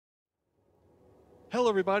Hello,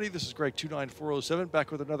 everybody. This is Greg29407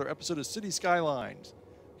 back with another episode of City Skylines.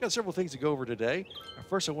 We've got several things to go over today.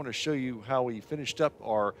 First, I want to show you how we finished up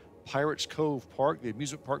our Pirates Cove Park, the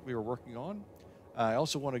amusement park we were working on. I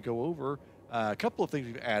also want to go over a couple of things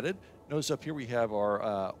we've added. Notice up here we have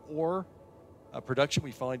our ore production.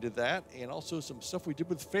 We finally did that, and also some stuff we did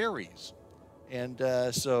with ferries. And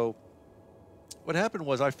so what happened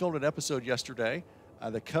was I filmed an episode yesterday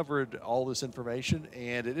that covered all this information,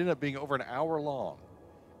 and it ended up being over an hour long.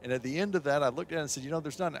 And at the end of that, I looked at it and said, you know,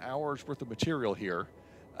 there's not an hour's worth of material here.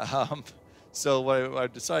 So what I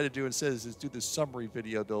decided to do instead is do this summary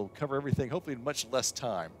video. They'll cover everything, hopefully in much less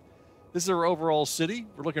time. This is our overall city.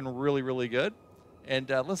 We're looking really, really good. And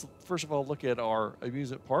let's first of all look at our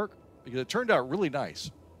amusement park, because it turned out really nice.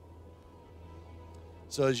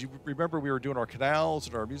 So as you remember, we were doing our canals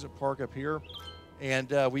and our amusement park up here. And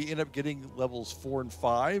we ended up getting levels 4 and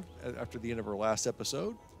 5 after the end of our last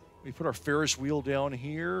episode. We put our Ferris wheel down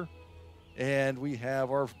here, and we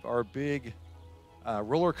have our big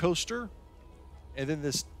roller coaster, and then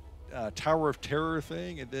this Tower of Terror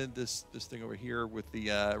thing, and then this thing over here with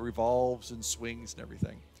the revolves and swings and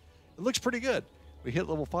everything. It looks pretty good. We hit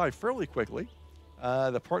level 5 fairly quickly.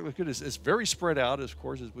 The park looks good. It's very spread out, of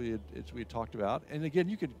course, as we had talked about. And again,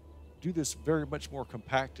 you could do this very much more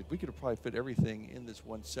compacted. We could have probably fit everything in this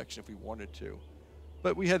one section if we wanted to.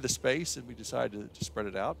 But we had the space, and we decided to spread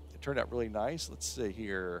it out. It turned out really nice. Let's see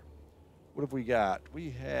here. What have we got?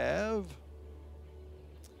 We've had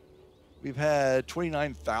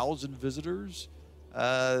 29,000 visitors.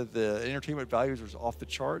 The entertainment values was off the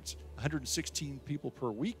charts. 116 people per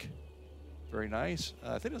week. Very nice.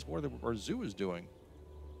 I think that's more than what our zoo is doing.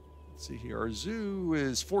 Let's see here. Our zoo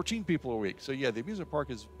is 14 people a week. So yeah, the amusement park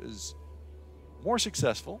is more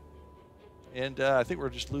successful, and I think we're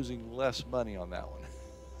just losing less money on that one.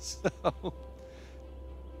 So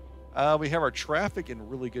we have our traffic in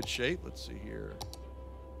really good shape. Let's see here,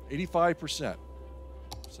 85%.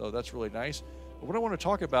 So that's really nice. But what I want to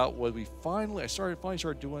talk about was I finally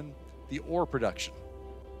started doing the ore production,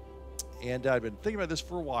 and I've been thinking about this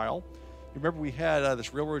for a while. Remember, we had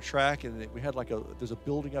this railroad track, and we had there's a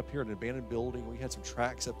building up here, an abandoned building. We had some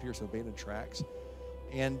tracks up here, some abandoned tracks.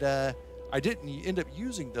 And I didn't end up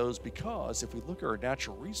using those because if we look at our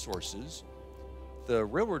natural resources, the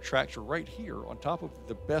railroad tracks are right here on top of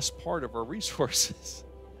the best part of our resources,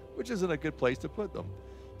 which isn't a good place to put them.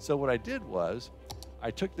 So what I did was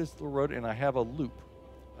I took this little road, and I have a loop.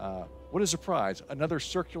 What a surprise, another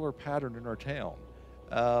circular pattern in our town.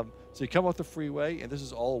 So you come off the freeway, and this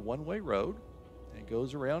is all a one-way road, and it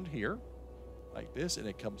goes around here like this, and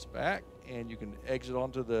it comes back, and you can exit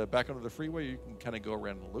back onto the freeway. You can kind of go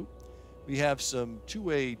around the loop. We have some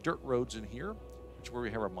two-way dirt roads in here, which is where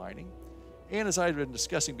we have our mining. And as I've been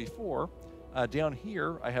discussing before, down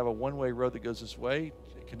here I have a one-way road that goes this way.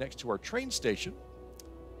 It connects to our train station,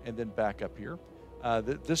 and then back up here.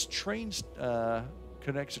 This train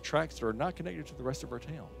connects to tracks that are not connected to the rest of our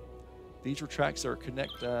town. These are tracks that are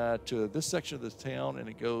connected to this section of the town, and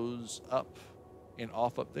it goes up and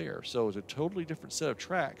off up there. So it's a totally different set of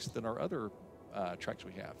tracks than our other tracks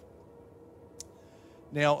we have.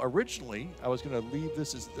 Now, originally, I was going to leave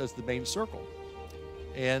this as the main circle.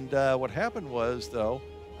 And what happened was, though,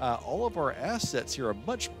 all of our assets here are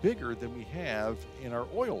much bigger than we have in our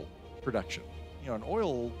oil production. You know, in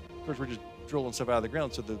oil, of course, we're just drilling stuff out of the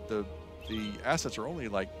ground, so the assets are only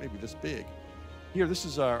like maybe this big. Here, this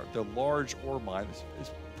is the large ore mine.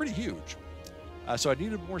 It's pretty huge. So I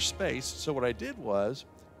needed more space. So what I did was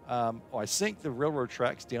I sank the railroad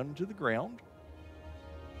tracks down into the ground.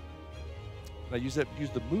 And I used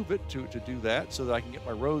the move it to do that so that I can get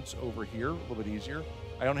my roads over here a little bit easier.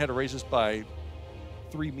 I only had to raise this by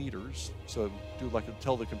 3 meters. So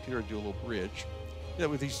tell the computer to do a little bridge. Yeah,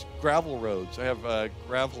 with these gravel roads. I have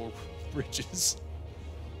gravel bridges.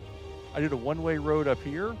 I did a one-way road up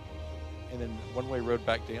here, and then one-way road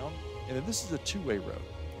back down. And then this is a two-way road.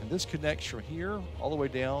 And this connects from here all the way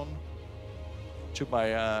down to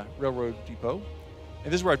my railroad depot.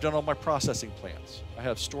 And this is where I've done all my processing plants. I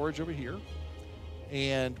have storage over here.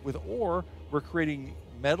 And with ore, we're creating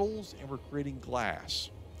metals and we're creating glass.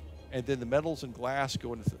 And then the metals and glass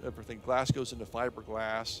go into everything. Glass goes into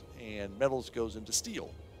fiberglass, and metals goes into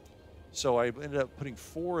steel. So I ended up putting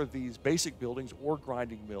 4 of these basic buildings, ore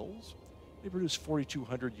grinding mills. They produce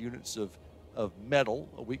 4,200 units of metal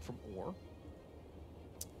a week from ore.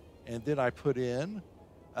 And then I put in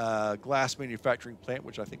a glass manufacturing plant,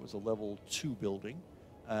 which I think was a level 2 building.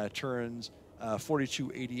 Turns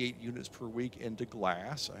 4288 units per week into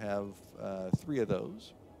glass. I have 3 of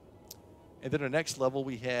those. And then the next level,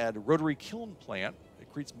 we had a rotary kiln plant.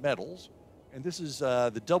 It creates metals. And this is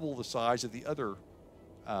the double the size of the other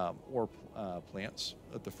ore plants,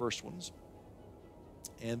 the first ones.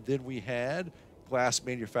 And then we had glass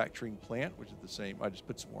manufacturing plant, which is the same. I just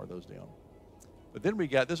put some more of those down. But then we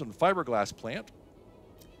got this one, fiberglass plant,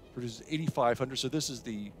 produces 8,500. So this is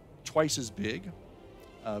the twice as big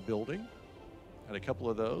building. Had a couple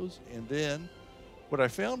of those. And then what I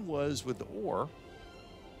found was with the ore,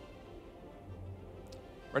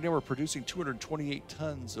 right now we're producing 228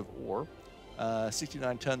 tons of ore.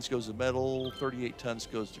 69 tons goes to metal, 38 tons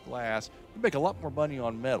goes to glass. We make a lot more money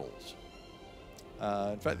on metals.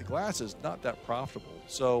 In fact, the glass is not that profitable,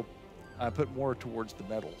 so I put more towards the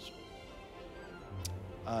metals.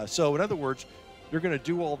 So in other words, you're going to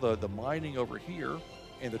do all the mining over here,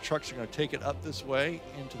 and the trucks are going to take it up this way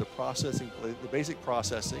into the processing, the basic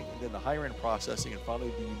processing, and then the higher end processing, and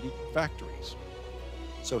finally the unique factories.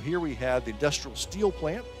 So here we have the industrial steel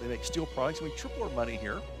plant. They make steel products. We triple our money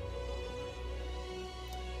here.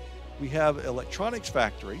 We have electronics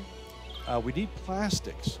factory. We need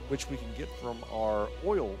plastics, which we can get from our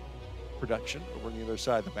oil production over on the other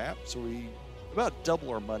side of the map. So we about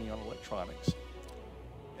double our money on electronics.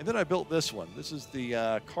 And then I built this one. This is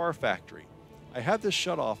the car factory. I have this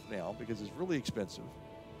shut off now because it's really expensive.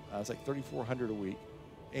 It's like $3,400 a week.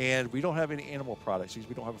 And we don't have any animal products because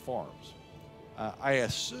we don't have farms. I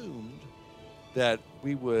assumed that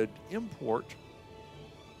we would import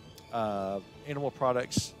animal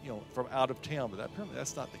products, from out of town, but apparently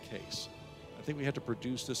that's not the case. I think we have to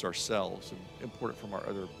produce this ourselves and import it from our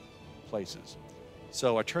other places.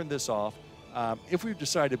 So I turned this off. If we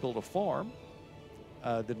decide to build a farm,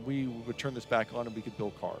 then we would turn this back on and we could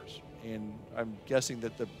build cars. And I'm guessing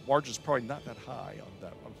that the margin's probably not that high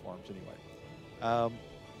on farms anyway.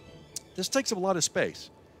 This takes up a lot of space.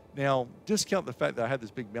 Now, discount the fact that I had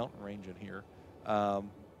this big mountain range in here. I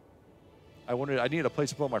needed a place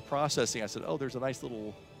to put my processing. I said, oh, there's a nice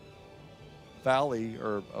little valley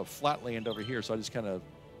or a flat land over here. So I just kind of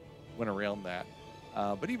went around that.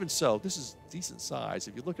 But even so, this is decent size.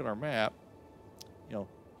 If you look at our map,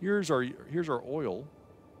 here's our oil,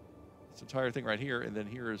 this entire thing right here, and then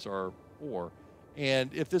here is our ore.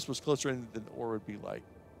 And if this was closer in, then the ore would be like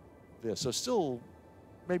this. So still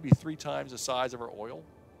maybe 3 times the size of our oil.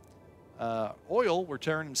 Oil, we're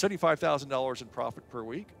turning $75,000 in profit per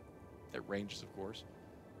week. It ranges, of course.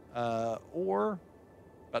 Or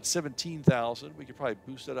about 17,000. We could probably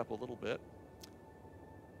boost that up a little bit.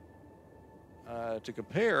 To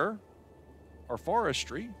compare, our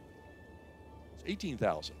forestry is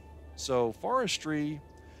 18,000. So forestry,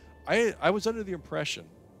 I was under the impression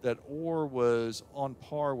that ore was on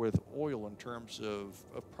par with oil in terms of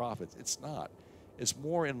profits. It's not. It's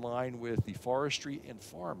more in line with the forestry and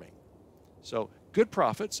farming. So good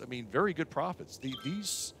profits. I mean, very good profits.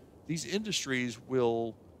 These industries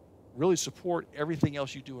will really support everything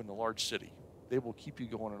else you do in a large city. They will keep you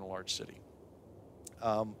going in a large city.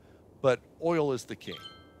 But oil is the king.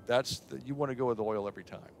 You want to go with oil every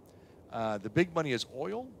time. The big money is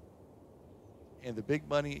oil, and the big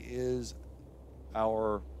money is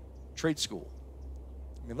our trade school.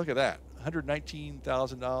 I mean, look at that.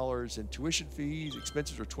 $119,000 in tuition fees.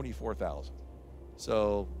 Expenses are $24,000.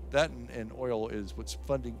 So that and oil is what's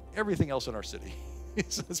funding everything else in our city.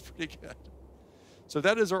 So that's pretty good. So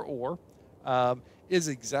that is our ore. Is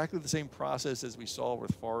exactly the same process as we saw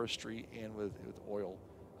with forestry and with oil.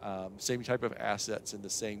 Same type of assets and the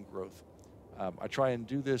same growth. I try and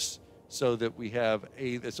do this so that we have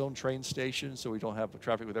its own train station so we don't have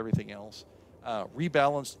traffic with everything else.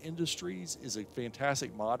 Rebalanced Industries is a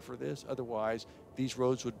fantastic mod for this. Otherwise, these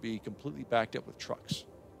roads would be completely backed up with trucks.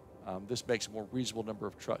 This makes a more reasonable number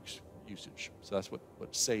of trucks usage. So that's what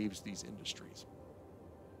saves these industries.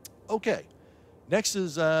 Okay, next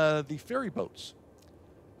is the ferry boats.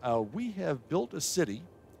 We have built a city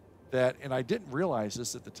that, and I didn't realize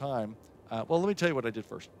this at the time. Well, let me tell you what I did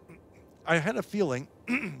first. I had a feeling,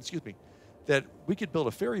 excuse me, that we could build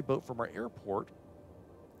a ferry boat from our airport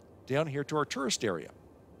down here to our tourist area.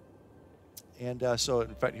 And so,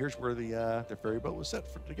 in fact, here's where the ferry boat was set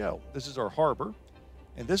to go. This is our harbor,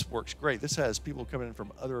 and this works great. This has people coming in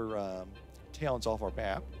from other towns off our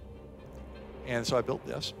map. And so I built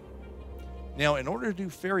this. Now, in order to do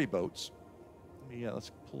ferry boats,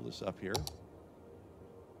 let's pull this up here.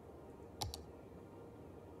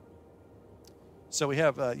 So we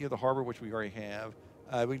have the harbor, which we already have.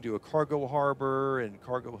 We can do a cargo harbor and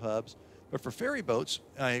cargo hubs. But for ferry boats,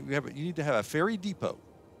 you need to have a ferry depot.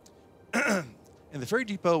 And the ferry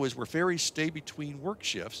depot is where ferries stay between work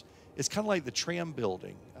shifts. It's kind of like the tram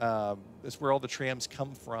building. That's where all the trams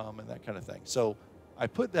come from and that kind of thing. So I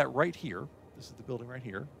put that right here. This is the building right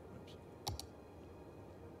here. Oops.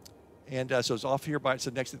 And so it's off here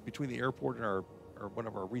next between the airport and our or one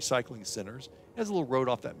of our recycling centers. It has a little road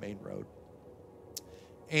off that main road.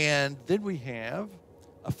 And then we have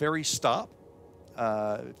a ferry stop.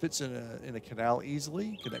 It fits in a canal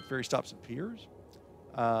easily, connect ferry stops and piers.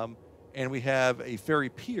 And we have a ferry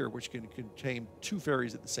pier, which can contain 2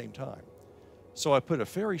 ferries at the same time. So I put a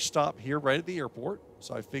ferry stop here right at the airport.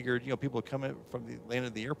 So I figured, people would come in from the land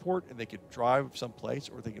at the airport and they could drive someplace,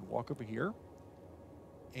 or they could walk over here.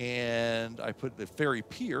 And I put the ferry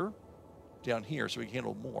pier down here so we can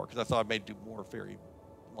handle more, because I thought I may do more ferry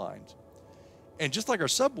lines. And just like our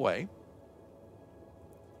subway,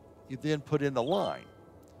 you then put in the line.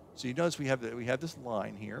 So you notice we have this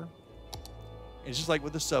line here. And it's just like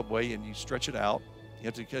with the subway, and you stretch it out.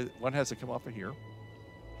 One has to come off of here.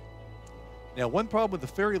 Now, one problem with the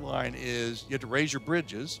ferry line is you have to raise your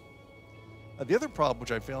bridges. The other problem,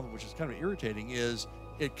 which I found, which is kind of irritating, is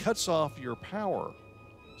it cuts off your power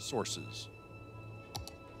sources.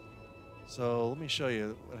 So let me show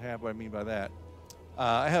you what I mean by that.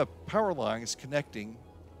 I have power lines connecting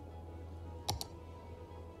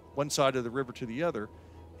one side of the river to the other,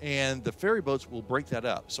 and the ferry boats will break that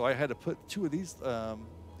up. So I had to put 2 of these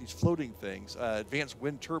floating things, advanced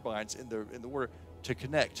wind turbines, in the water to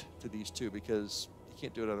connect to these 2, because you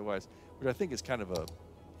can't do it otherwise, which I think is kind of a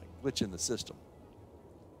glitch in the system.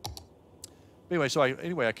 Anyway, so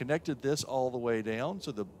I connected this all the way down,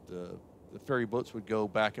 so the ferry boats would go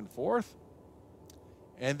back and forth.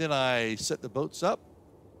 And then I set the boats up.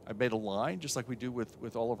 I made a line, just like we do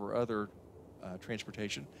with all of our other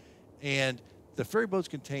transportation. And the ferry boats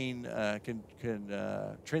can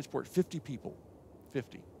transport 50 people,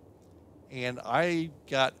 50. And I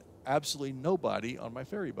got absolutely nobody on my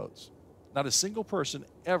ferry boats. Not a single person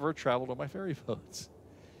ever traveled on my ferry boats.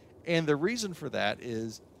 And the reason for that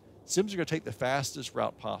is Sims are going to take the fastest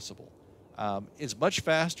route possible. It's much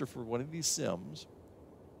faster for one of these Sims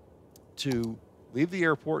to leave the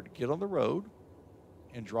airport, get on the road,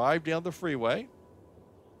 and drive down the freeway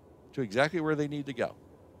to exactly where they need to go,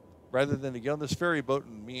 rather than to get on this ferry boat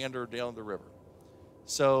and meander down the river.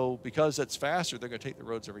 So because that's faster, they're going to take the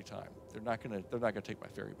roads every time. They're not going to take my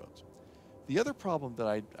ferry boats. The other problem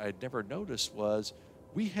that I'd never noticed was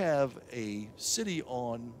we have a city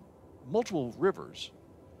on multiple rivers,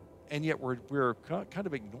 and yet we're kind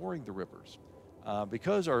of ignoring the rivers.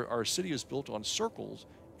 Because our city is built on circles,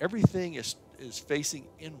 everything is facing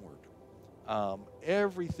inward.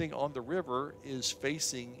 Everything on the river is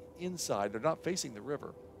facing inside. They're not facing the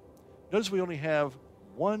river. Notice we only have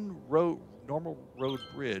one normal road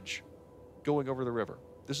bridge going over the river.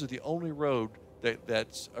 This is the only road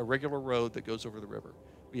that's a regular road that goes over the river.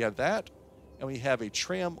 We have that, and we have a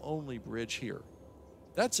tram-only bridge here.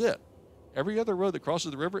 That's it. Every other road that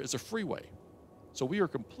crosses the river is a freeway. So we are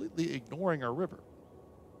completely ignoring our river.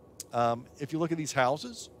 If you look at these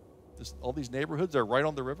houses, all these neighborhoods are right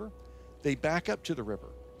on the river. They back up to the river.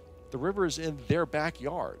 The river is in their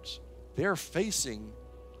backyards. They're facing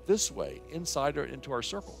this way, inside or into our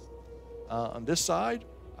circle. On this side,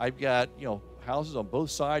 I've got houses on both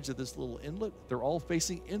sides of this little inlet. They're all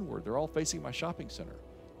facing inward. They're all facing my shopping center.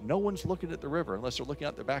 No one's looking at the river unless they're looking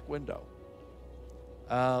out the back window.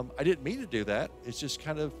 I didn't mean to do that. It's just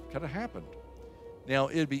kind of happened. Now,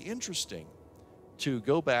 it'd be interesting to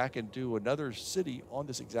go back and do another city on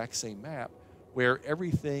this exact same map where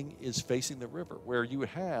everything is facing the river, where you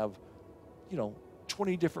have,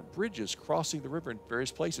 20 different bridges crossing the river in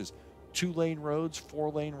various places. 2-lane roads,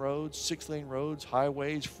 4-lane roads, 6-lane roads,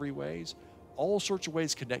 highways, freeways, all sorts of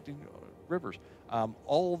ways connecting rivers.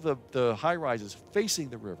 All the high-rises facing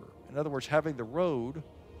the river. In other words, having the road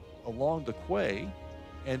along the quay,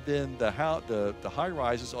 and then the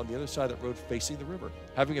high-rises on the other side of that road facing the river.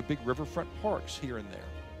 Having a big riverfront parks here and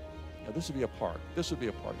there. This would be a park. This would be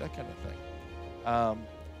a park, that kind of thing.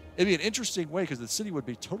 It'd be an interesting way because the city would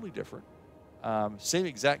be totally different. Same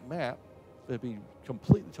exact map, but it'd be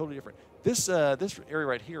completely, totally different. This area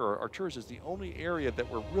right here, our tours, is the only area that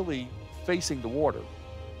we're really facing the water.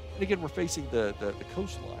 And again, we're facing the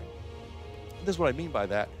coastline. And this is what I mean by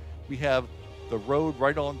that. We have the road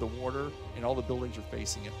right on the water, and all the buildings are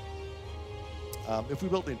facing it. If we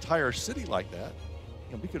built the entire city like that,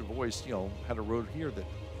 we could have always, had a road here that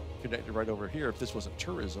connected right over here. If this wasn't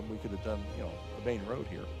tourism, we could have done, the main road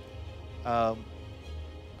here.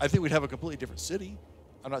 I think we'd have a completely different city.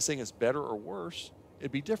 I'm not saying it's better or worse.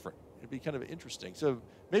 It'd be different. It'd be kind of interesting. So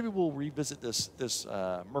maybe we'll revisit this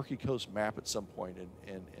Murky Coast map at some point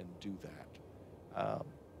and do that.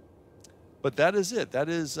 But that is it. That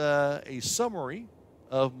is a summary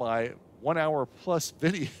of my 1-hour plus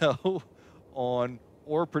video on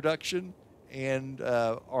ore production and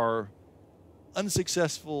our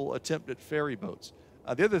unsuccessful attempt at ferry boats.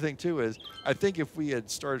 The other thing too is, I think if we had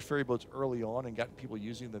started ferry boats early on and gotten people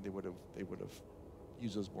using them, they would have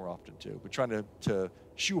used those more often too. But trying to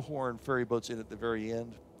shoehorn ferry boats in at the very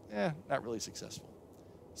end, not really successful.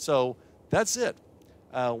 So that's it.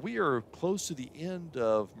 We are close to the end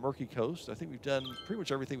of Murky Coast. I think we've done pretty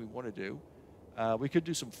much everything we want to do. We could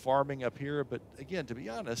do some farming up here, but again, to be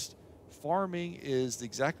honest, farming is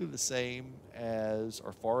exactly the same as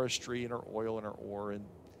our forestry and our oil and our ore, and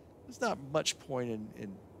there's not much point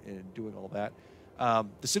in doing all that.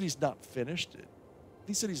 The city's not finished.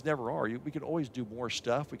 These cities never are. We could always do more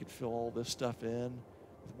stuff. We could fill all this stuff in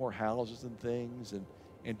with more houses and things,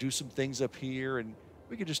 and do some things up here, and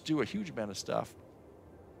we could just do a huge amount of stuff.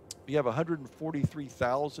 We have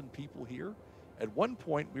 143,000 people here. At one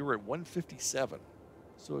point, we were at 157,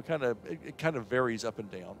 so it kind of varies up and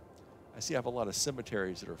down. I see I have a lot of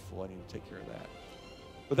cemeteries that are full. I need to take care of that.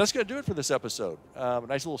 But that's going to do it for this episode. A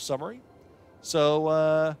nice little summary.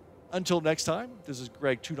 So until next time, this is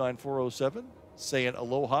Greg 29407 saying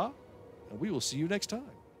aloha, and we will see you next time.